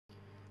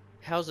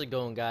How's it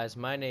going, guys?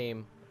 My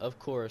name, of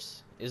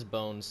course, is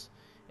Bones,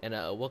 and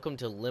welcome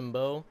to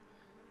Limbo.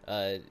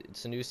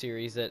 It's a new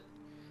series that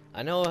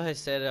I know I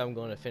said I'm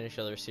going to finish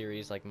other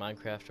series like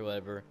Minecraft or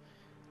whatever,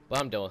 but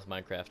I'm done with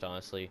Minecraft,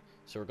 honestly,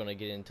 so we're going to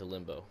get into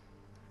Limbo.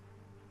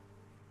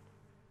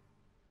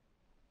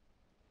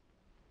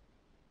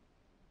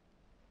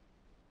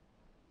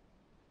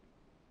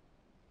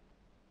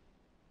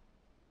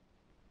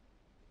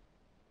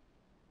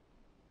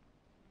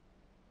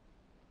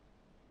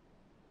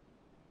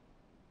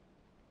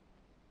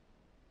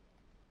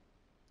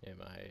 Am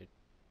I...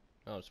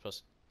 Oh, I'm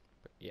supposed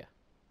to... Yeah.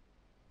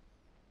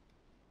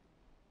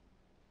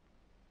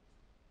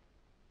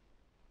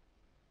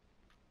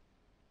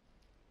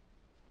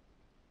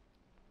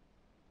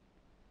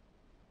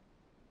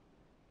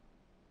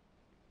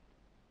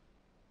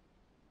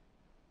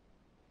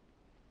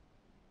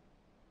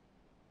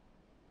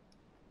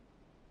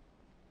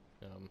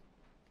 Um,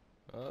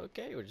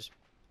 okay, we're just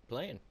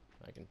playing.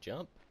 I can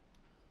jump.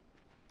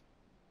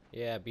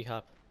 Yeah,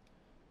 B-hop.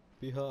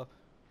 B-hop.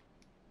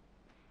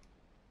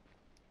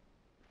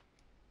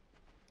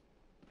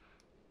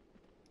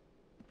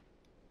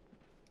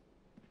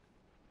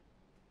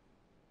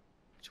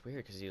 It's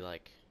weird because he,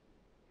 like,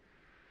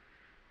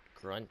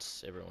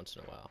 grunts every once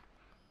in a while.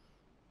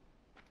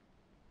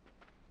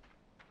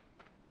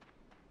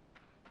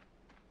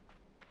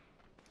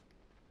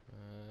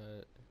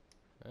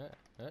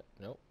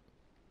 Nope.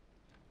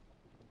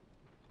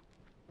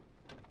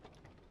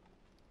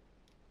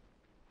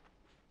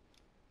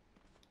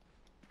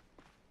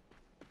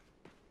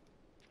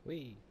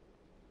 Wee.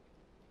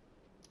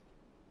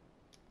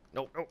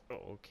 Nope, nope,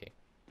 oh, okay.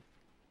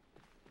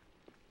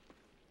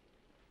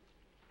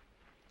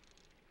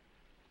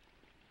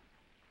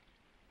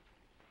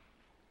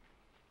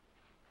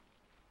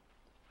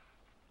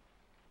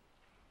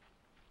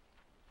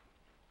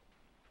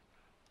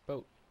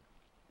 Boat.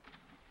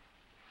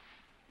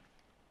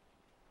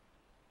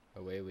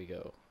 Away we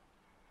go.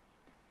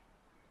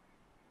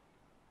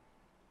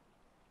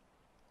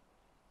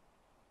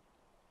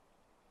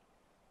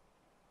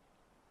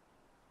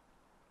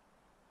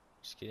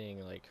 It's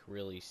getting like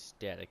really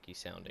staticky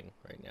sounding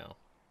right now.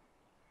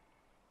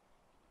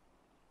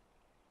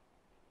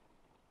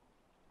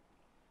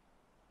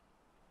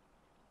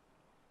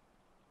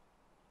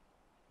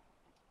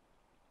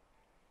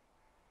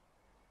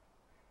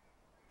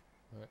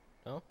 What?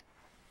 No?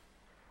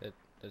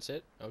 That's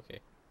it? Okay.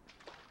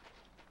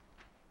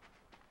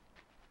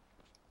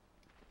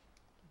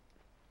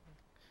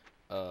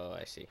 Oh,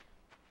 I see.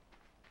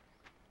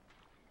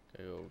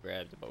 Go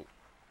grab the boat.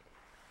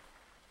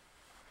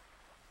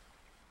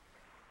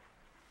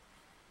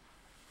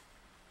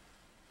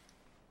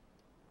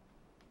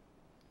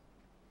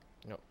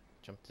 No,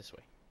 jump this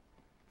way.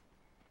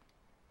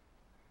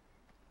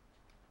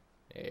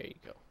 There you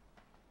go.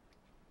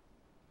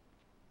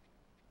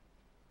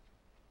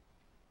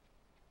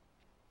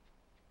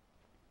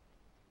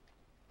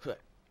 Huh.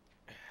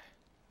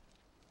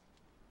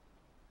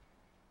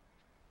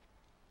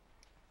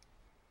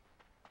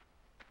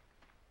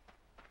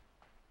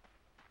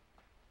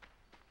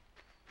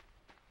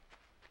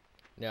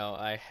 Now,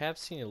 I have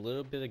seen a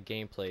little bit of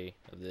gameplay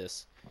of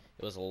this.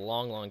 It was a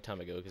long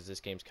time ago because this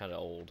game's kind of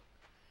old.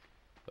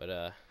 But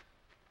oh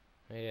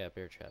yeah,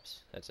 bear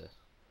traps. That's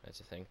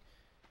a thing.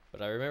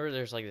 But I remember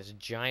there's like this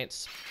giant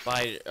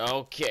spider.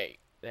 Okay,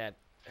 that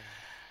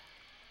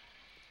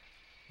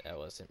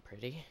wasn't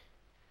pretty.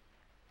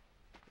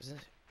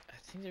 I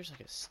think there's like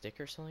a stick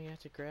or something I have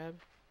to grab.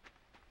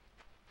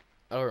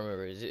 I don't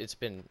remember. It's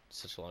been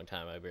such a long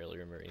time. I barely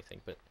remember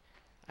anything. But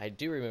I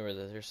do remember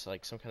that there's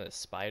like some kind of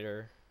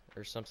spider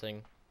or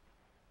something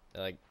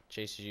that like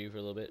chases you for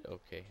a little bit.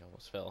 Okay,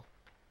 almost fell.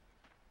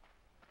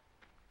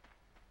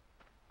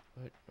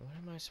 What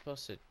am I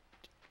supposed to?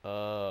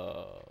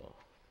 Oh,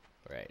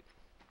 right.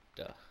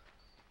 Duh.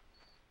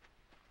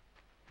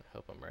 I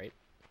hope I'm right.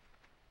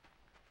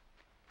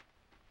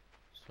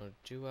 So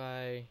do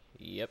I?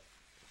 Yep.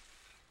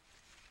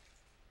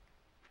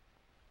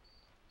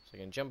 So I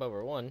can jump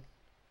over one.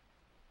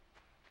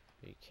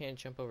 But you can't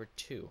jump over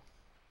two.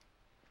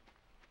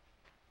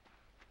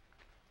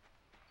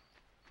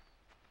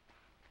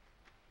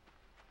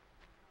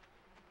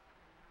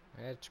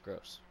 That's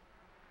gross.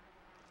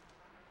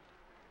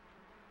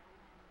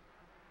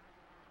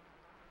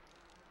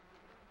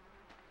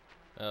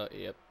 Oh,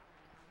 yep.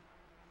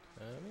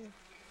 Come here.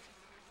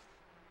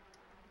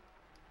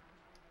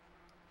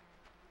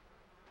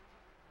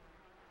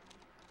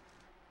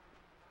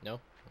 No?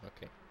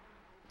 Okay.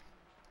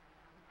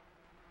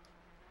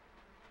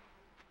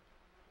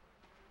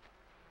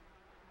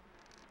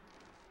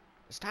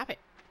 Stop it!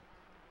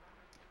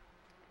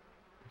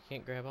 I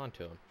can't grab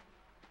onto him.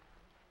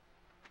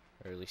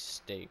 Or at least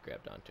stay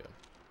grabbed onto him.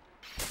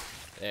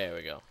 There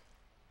we go.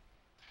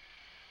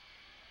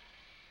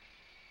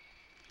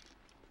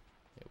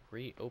 It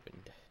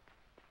reopened.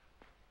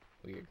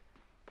 Weird.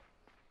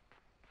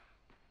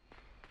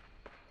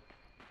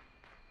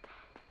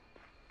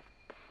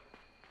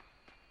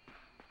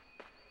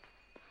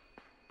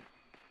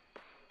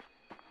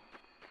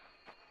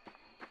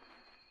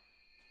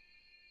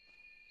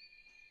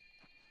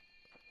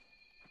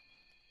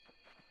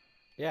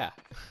 Yeah.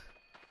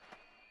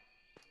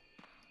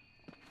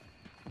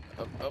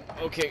 Oh,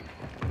 okay.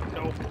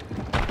 Nope.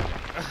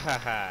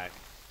 Haha.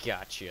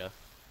 Gotcha.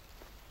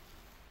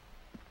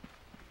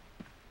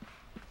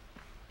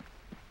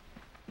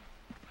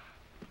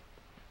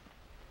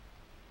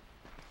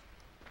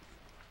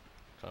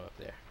 Climb up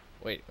there.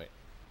 Wait.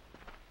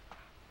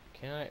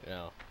 Can I?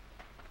 No.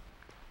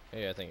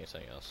 Maybe I think it's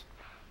something else.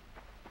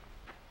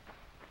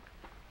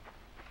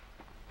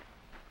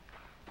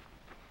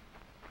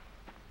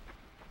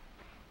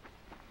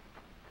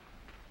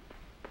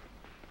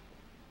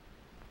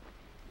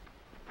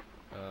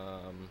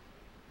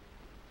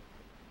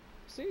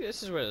 See,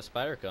 this is where the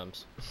spider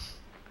comes.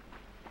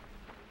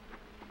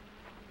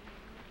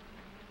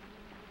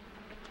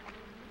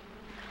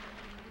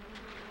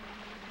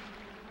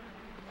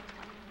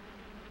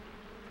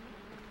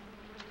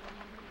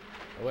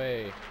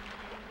 Away.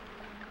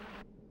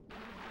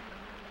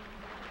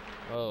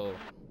 Oh.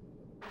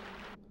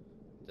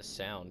 The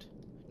sound.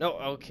 No,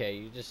 okay,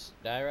 you just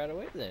die right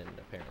away then,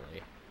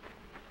 apparently.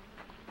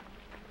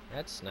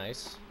 That's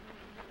nice.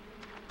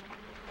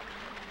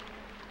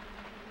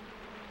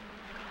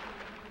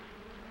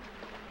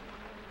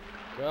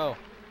 Go.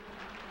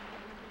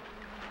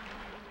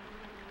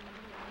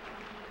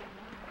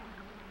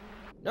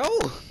 No!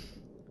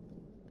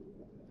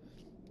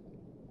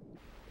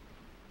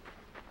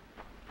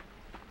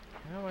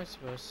 How am I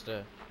supposed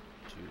to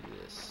do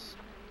this?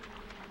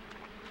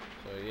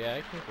 So yeah,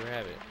 I can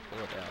grab it, pull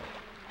it out.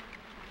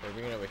 Can I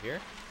bring it over here?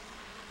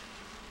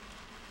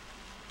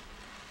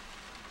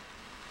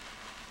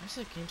 Why is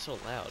that game so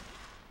loud?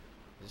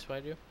 Is this what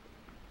I do?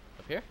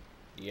 Up here?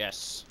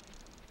 Yes.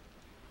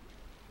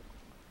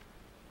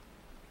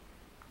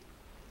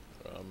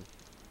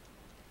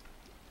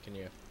 Can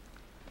you?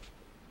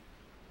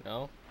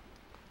 No?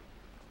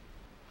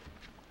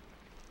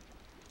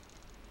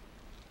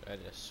 Do I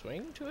just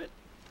swing to it?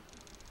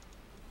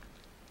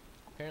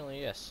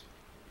 Apparently, yes.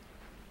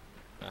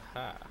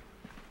 Aha.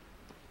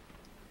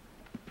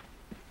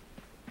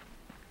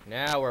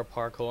 Now we're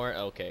parkour.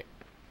 Okay.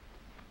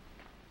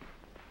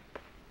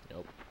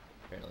 Nope.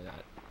 Apparently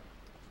not.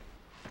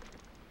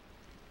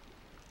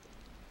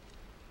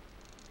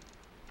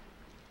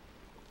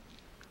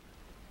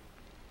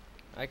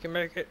 I can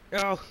make it.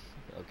 No.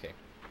 Okay.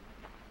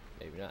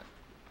 Maybe not.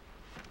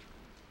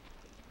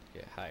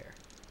 Get higher.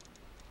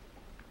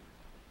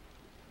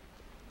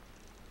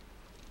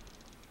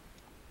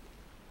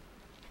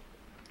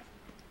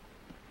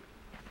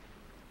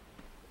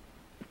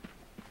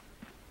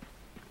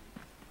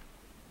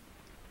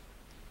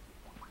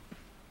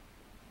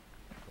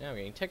 Now I'm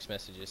getting text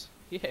messages.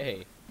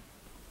 Yay.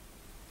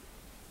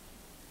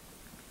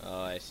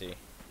 Oh, I see.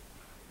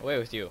 Away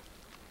with you.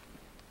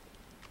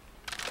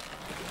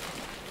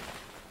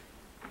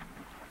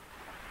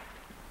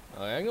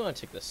 Oh, I'm going to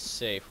take the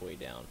safe way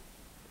down.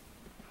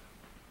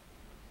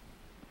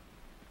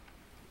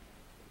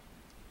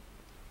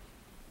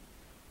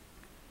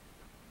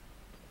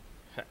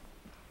 Ha.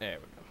 There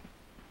we go.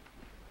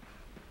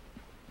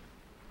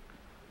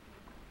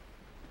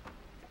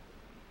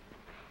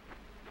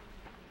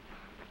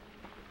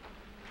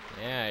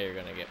 Yeah, you're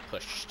going to get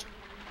pushed.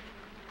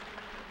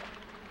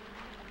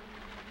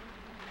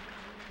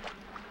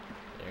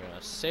 You're going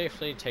to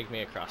safely take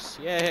me across.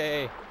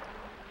 Yay!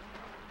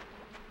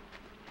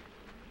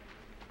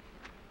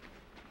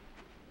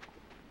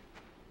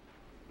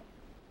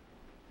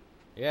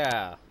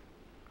 Yeah.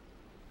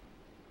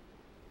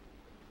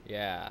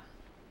 Yeah.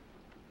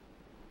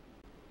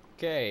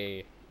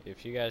 Okay.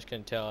 If you guys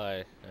can tell,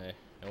 I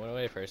went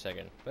away for a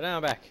second. But now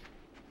I'm back.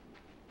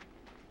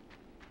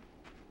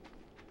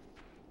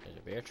 There's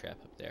a bear trap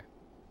up there.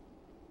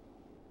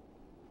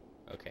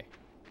 Okay.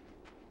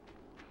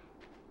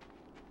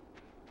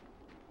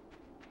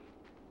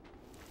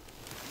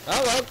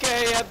 Oh,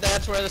 okay. Yep,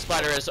 that's where the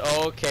spider is.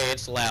 Okay,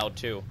 it's loud,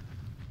 too.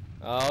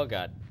 Oh,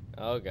 God.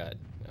 Oh, God.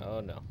 Oh,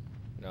 no.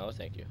 No,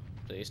 thank you.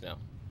 Please, no.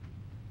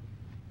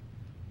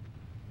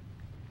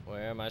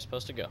 Where am I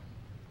supposed to go?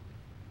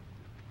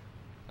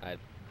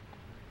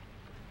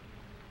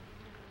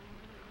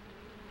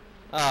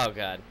 Oh,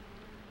 God.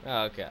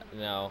 Oh, God.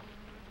 No.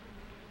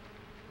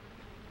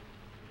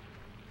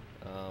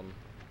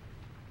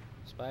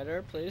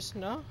 Spider, please,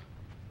 no?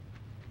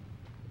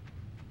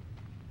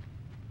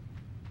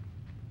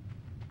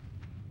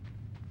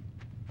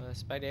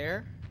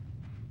 Spider?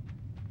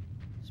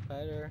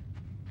 Spider?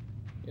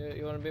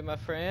 You wanna be my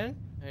friend?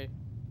 Hey.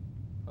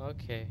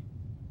 Okay.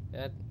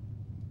 That...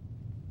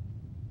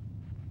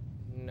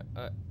 No,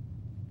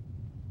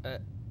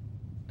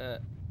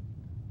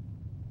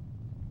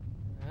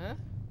 Huh?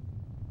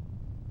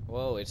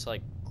 Whoa, it's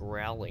like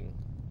growling.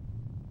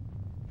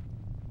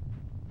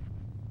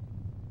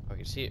 I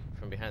can see it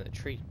from behind the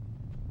tree.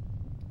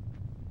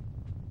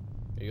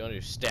 Are you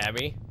gonna stab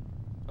me?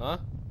 Huh?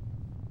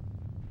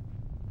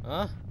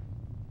 Huh?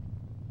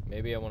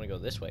 Maybe I want to go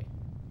this way.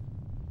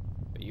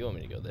 But you want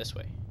me to go this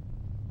way.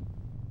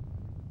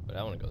 But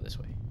I want to go this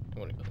way. I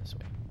want to go this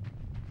way.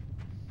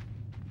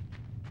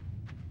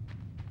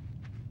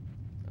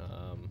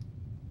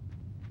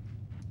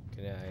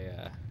 Can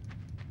I,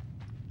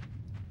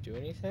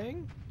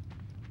 anything?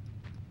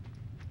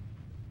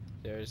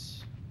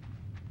 There's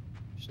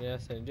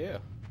nothing to do.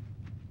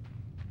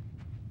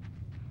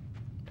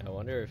 I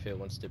wonder if it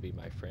wants to be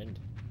my friend.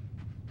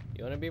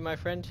 You want to be my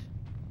friend?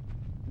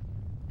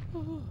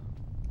 Oh,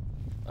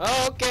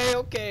 okay,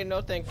 okay,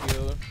 no thank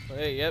you.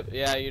 Hey, yep,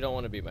 yeah, you don't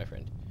want to be my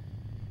friend.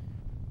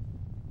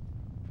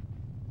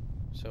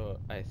 So,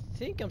 I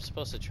think I'm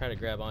supposed to try to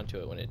grab onto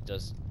it when it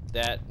does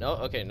that. No,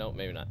 okay, no,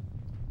 maybe not.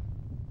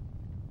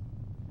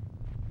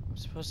 I'm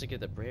supposed to get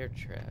the bear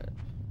trap.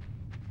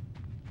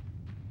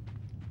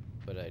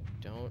 But I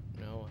don't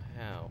know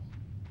how.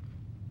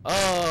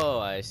 Oh,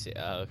 I see,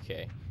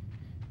 okay.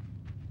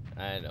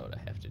 I know what I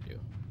have to do.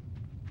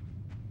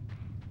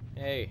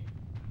 Hey,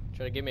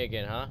 try to get me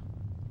again, huh?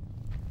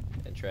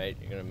 And try it,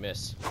 you're gonna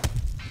miss.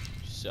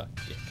 You suck,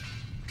 dick.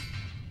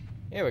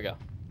 Here we go.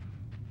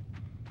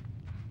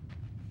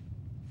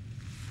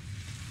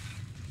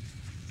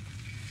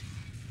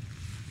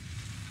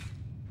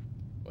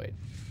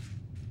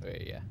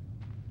 Wait, yeah.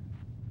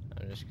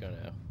 I'm just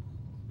gonna.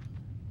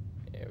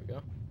 There we go.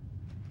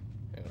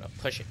 I'm gonna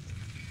push it.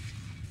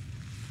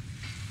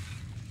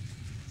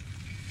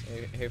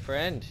 Hey,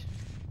 friend.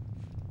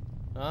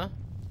 Huh?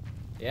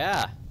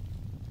 Yeah.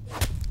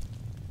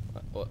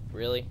 What?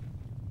 Really?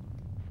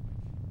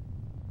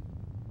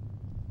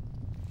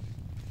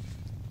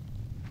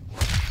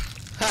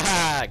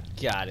 Haha!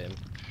 Got him.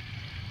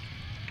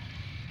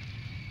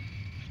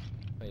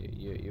 Wait,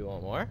 you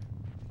want more?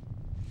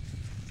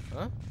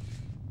 Huh?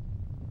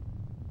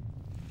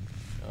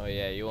 Oh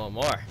yeah, you want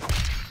more?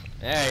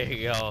 There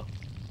you go.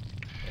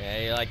 Yeah,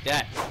 you like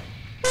that?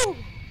 Woo!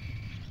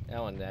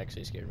 That one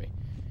actually scared me.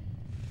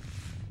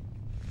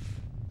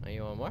 Oh,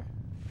 you want more?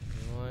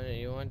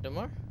 You want the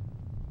more?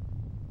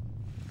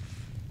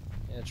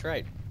 Yeah, that's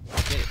right.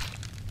 Get it.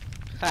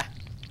 Ha!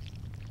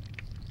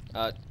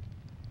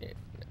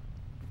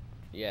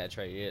 Yeah, that's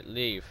right. You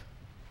leave.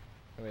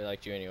 I really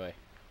liked you anyway.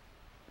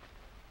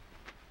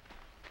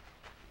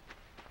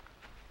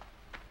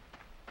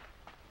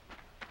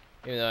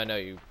 Even though I know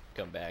you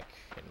come back,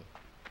 and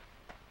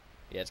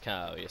yeah, it's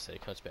kind of obvious that he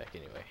comes back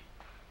anyway.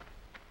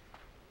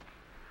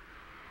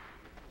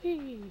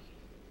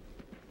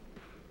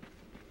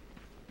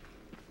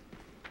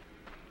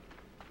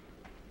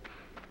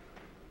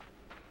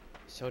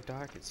 So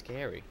dark, it's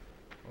scary.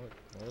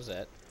 What was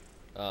that?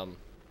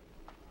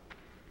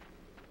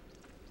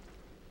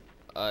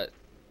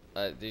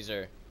 These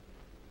are,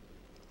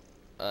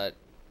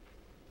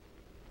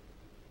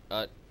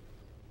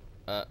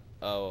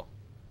 oh.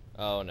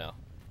 Oh, no.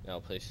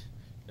 No, please.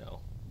 No.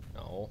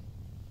 No.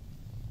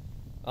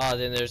 Oh,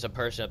 then there's a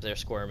person up there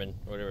squirming,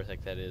 or whatever the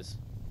heck that is.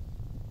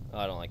 Oh,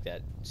 I don't like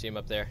that. See them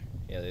up there?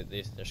 Yeah,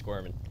 they're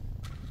squirming.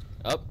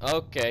 Oh,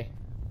 okay.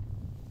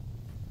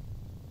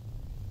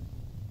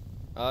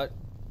 Okay,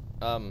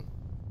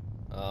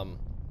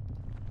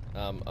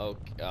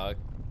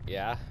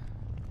 yeah.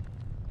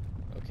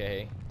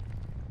 Okay.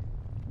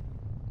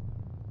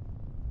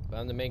 But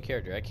I'm the main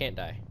character. I can't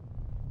die.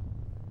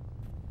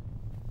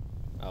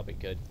 I'll be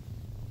good.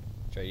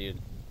 Try you.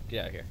 Get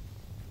out of here.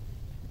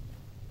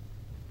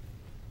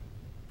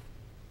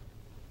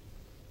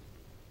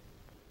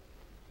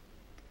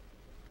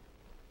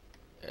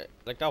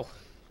 Let go.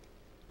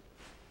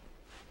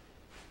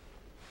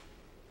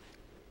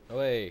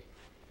 Away.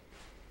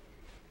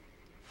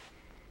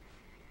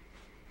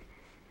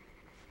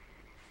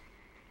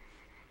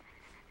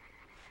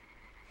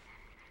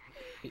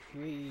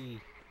 Wee.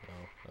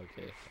 Oh,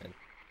 okay. And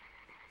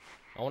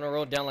I want to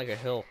roll down like a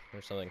hill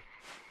or something.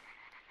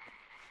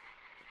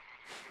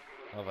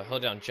 Oh, if I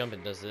hold down jump,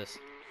 it does this.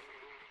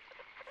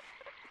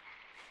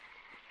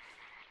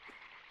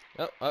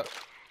 Oh.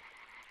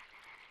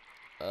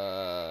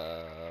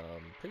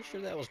 Pretty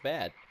sure that was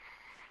bad.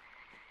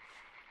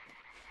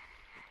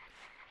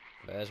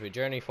 But as we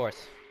journey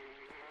forth,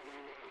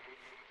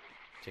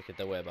 to get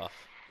the web off.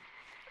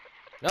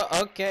 No,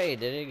 okay,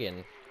 did it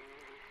again.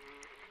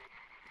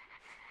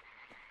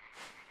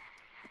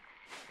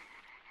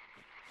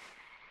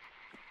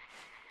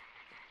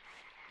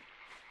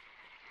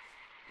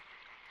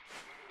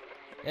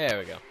 There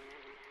we go.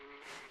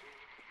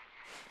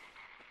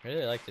 I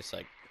really like this,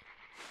 like,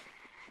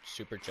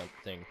 super jump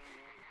thing.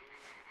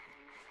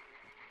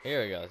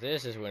 Here we go.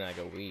 This is when I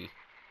go wee.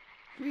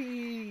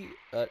 Wee!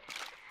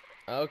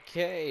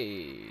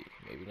 Okay.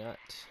 Maybe not.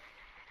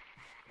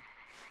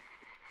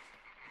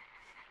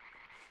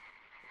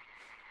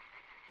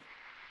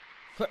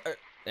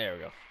 There we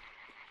go.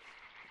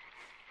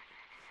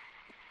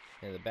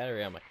 And the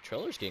battery on my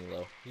controller's getting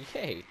low.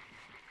 Yay!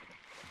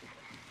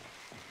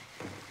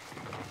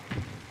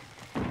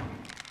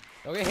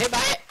 Okay, hit by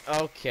it!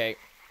 Okay.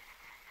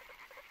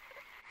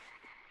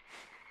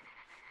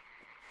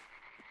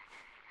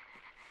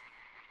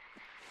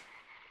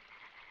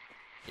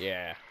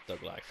 Yeah,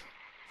 thug life.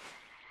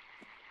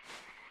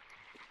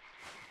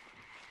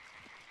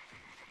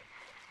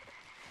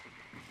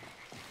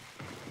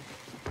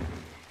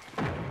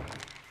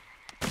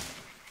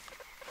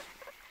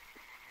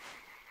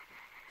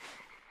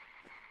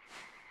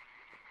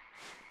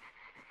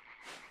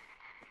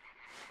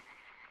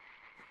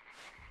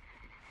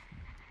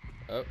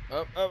 Oh,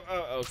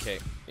 okay.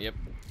 Yep.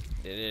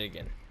 Did it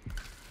again.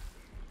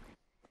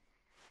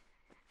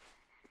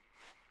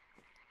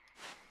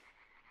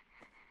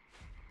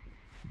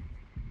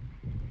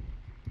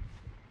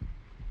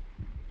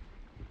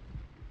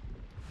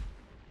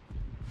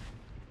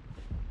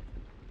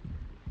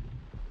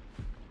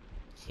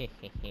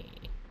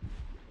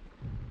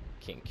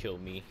 Can't kill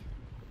me.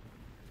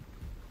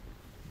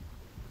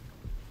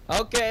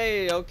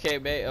 Okay,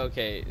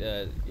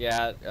 okay,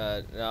 yeah,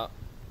 no,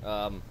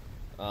 um,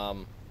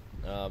 um,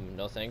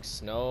 no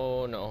thanks.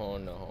 No, no,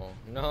 no,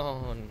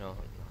 no, no,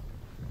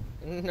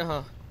 no,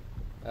 no.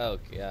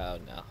 Okay, oh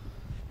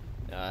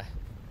no.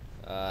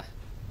 Uh,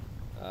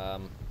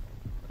 um,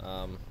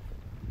 um.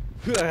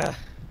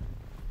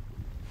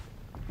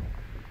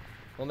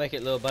 We'll make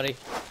it, little buddy.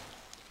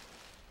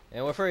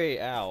 And we're free.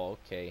 Ow,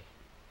 okay.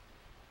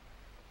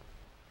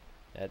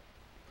 That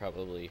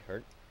probably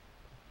hurt.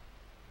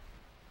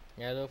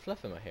 Got a little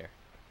fluff in my hair.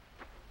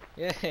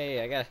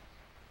 Yay, I got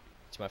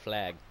it's my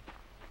flag.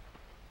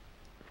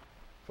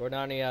 For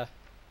Narnia.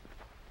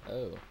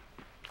 Oh.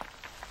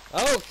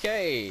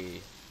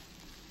 Okay.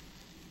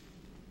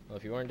 Well,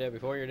 if you weren't dead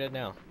before, you're dead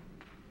now.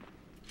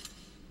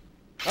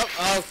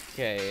 Oh,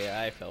 okay.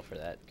 I fell for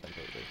that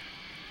completely.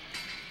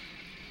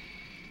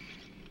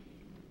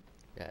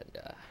 And,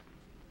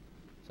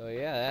 so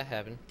yeah, that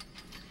happened.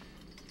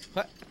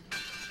 What?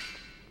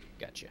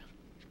 Gotcha.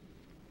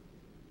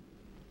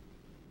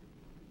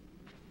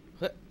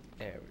 What?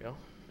 There we go.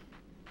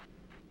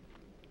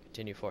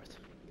 Continue forth.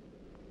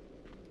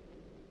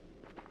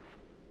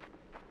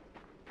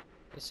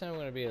 This time I'm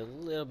going to be a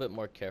little bit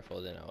more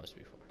careful than I was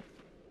before.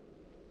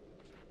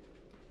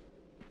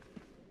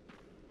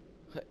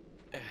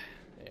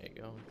 There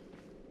you go.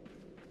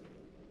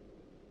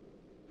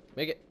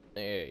 Make it.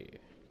 There you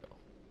go.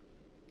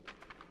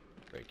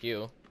 Break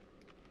you.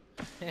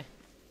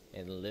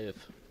 And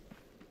live.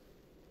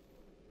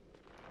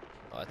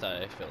 Oh, I thought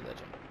I failed that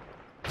jump.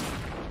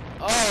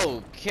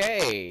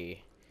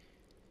 Okay.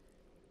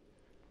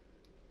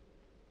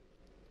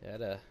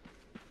 That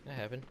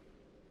happened.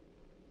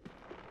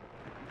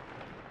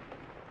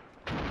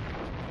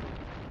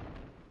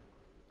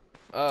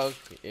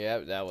 Okay, yeah,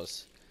 that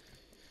was.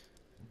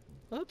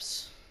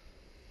 Oops.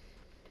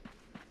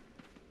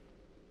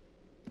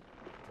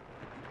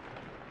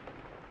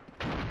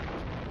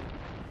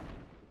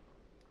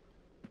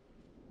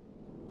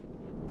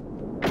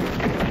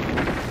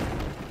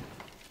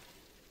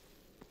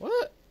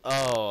 What?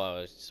 Oh,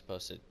 I was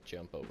supposed to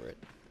jump over it.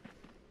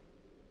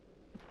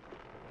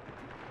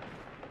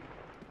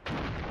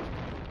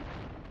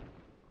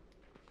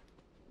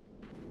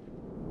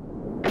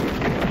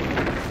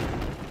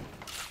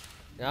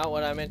 Not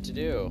what I meant to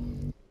do.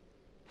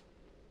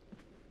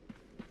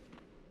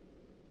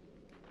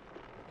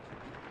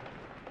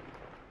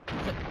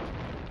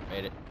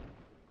 Made it.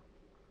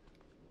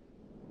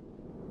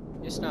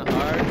 It's not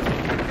hard.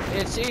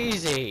 It's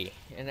easy.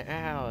 And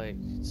ow, it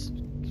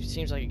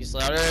seems like it gets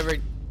louder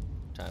every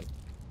time.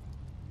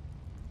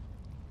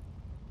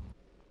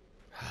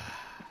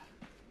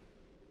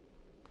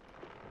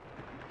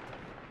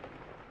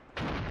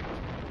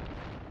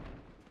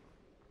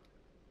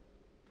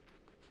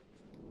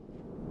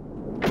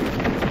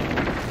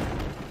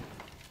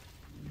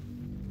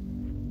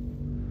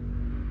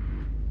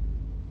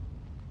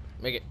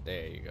 Make it.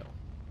 There you go.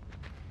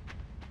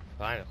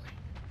 Finally.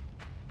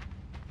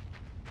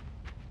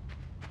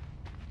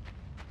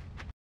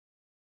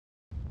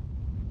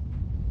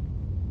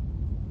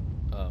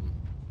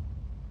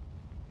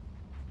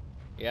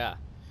 Yeah.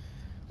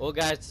 Well,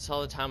 guys, that's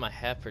all the time I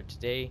have for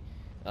today.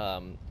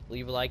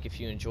 Leave a like if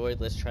you enjoyed.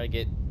 Let's try to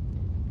get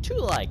 2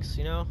 likes,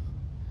 you know?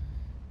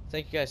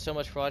 Thank you guys so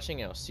much for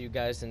watching, and I'll see you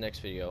guys in the next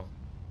video.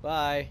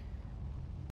 Bye.